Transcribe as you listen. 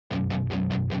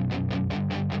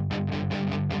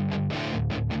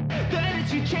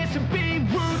it's your chance to be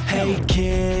ruthless. Hey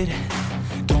kid,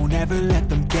 don't ever let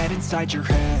them get inside your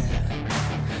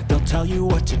head. They'll tell you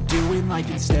what to do in life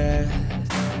instead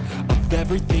of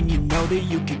everything you know that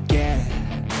you could get.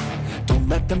 Don't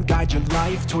let them guide your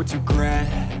life towards regret.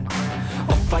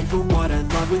 I'll fight for what I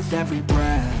love with every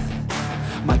breath.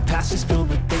 My past is filled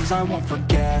with things I won't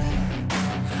forget.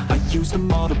 I use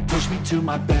them all to push me to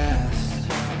my best.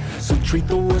 So treat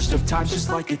the worst of times just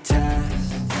like a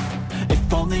test.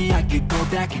 If only I could go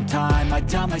back in time, I'd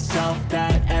tell myself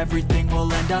that everything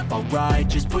will end up alright.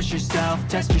 Just push yourself,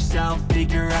 test yourself,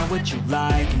 figure out what you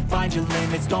like, and find your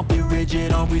limits, don't be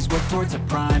rigid, always work towards a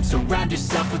prime. Surround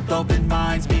yourself with open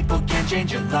minds, people can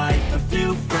change your life. A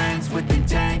few friends with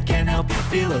intent can help you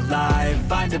feel alive.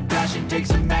 Find a passion, take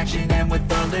some action, and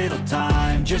with a little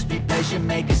time, just be patient,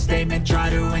 make a statement, try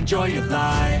to enjoy your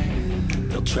life.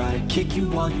 They'll try to kick you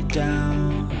while you're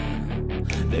down.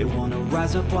 They wanna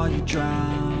rise up while you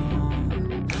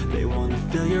drown. They wanna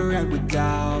fill your head with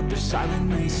doubt. They're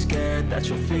silently scared that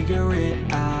you'll figure it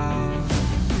out.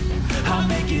 I'll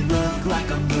make it look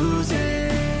like I'm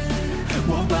losing,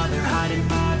 won't bother hiding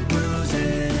my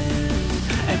bruises.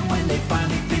 And when they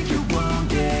finally think you're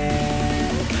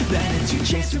wounded, then it's your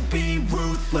chance to be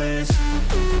ruthless.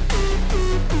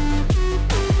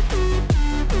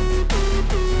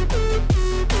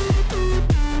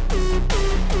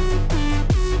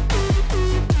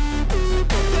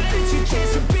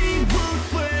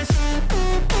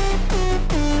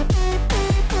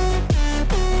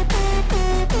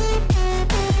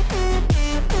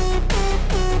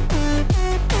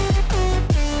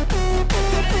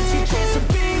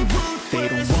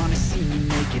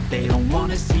 They don't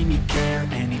wanna see me care.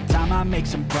 Anytime I make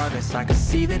some progress, I can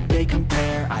see that they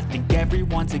compare. I think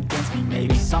everyone's against me,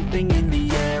 maybe something in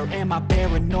the air. Am I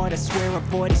paranoid? I swear a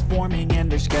void is forming and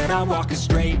they're scared I walk a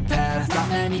straight path. Not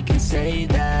many can say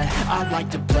that. I like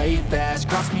to play fast,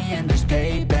 cross me and there's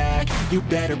payback. You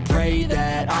better pray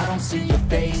that I don't see your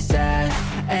face at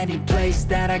any place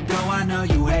that I go. I know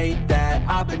you hate that.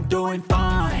 I've been doing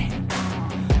fine,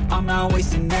 I'm not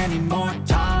wasting any more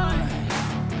time.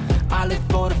 I live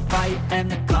for the fight and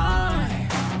the climb,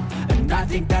 and I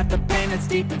think that the pain that's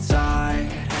deep inside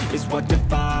is what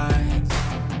defines.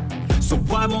 So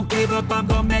I won't give up, I'm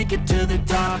gonna make it to the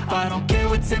top. I don't care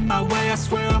what's in my way, I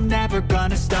swear I'm never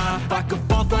gonna stop. I could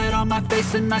fall flat on my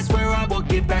face and I swear I won't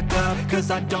get back up, cause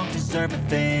I don't deserve a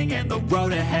thing and the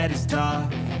road ahead is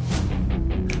tough.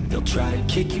 They'll try to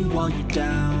kick you while you're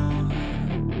down.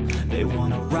 They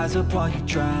wanna rise up while you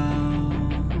drown.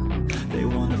 They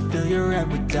wanna fill your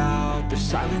head with doubt. They're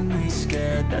silently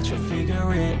scared that you'll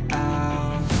figure it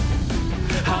out.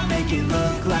 I'll make it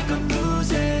look like I'm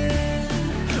losing,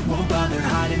 won't bother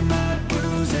hiding my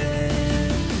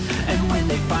bruises. And when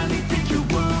they finally think you're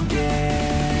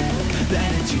wounded, then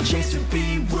it's your chance to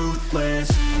be ruthless.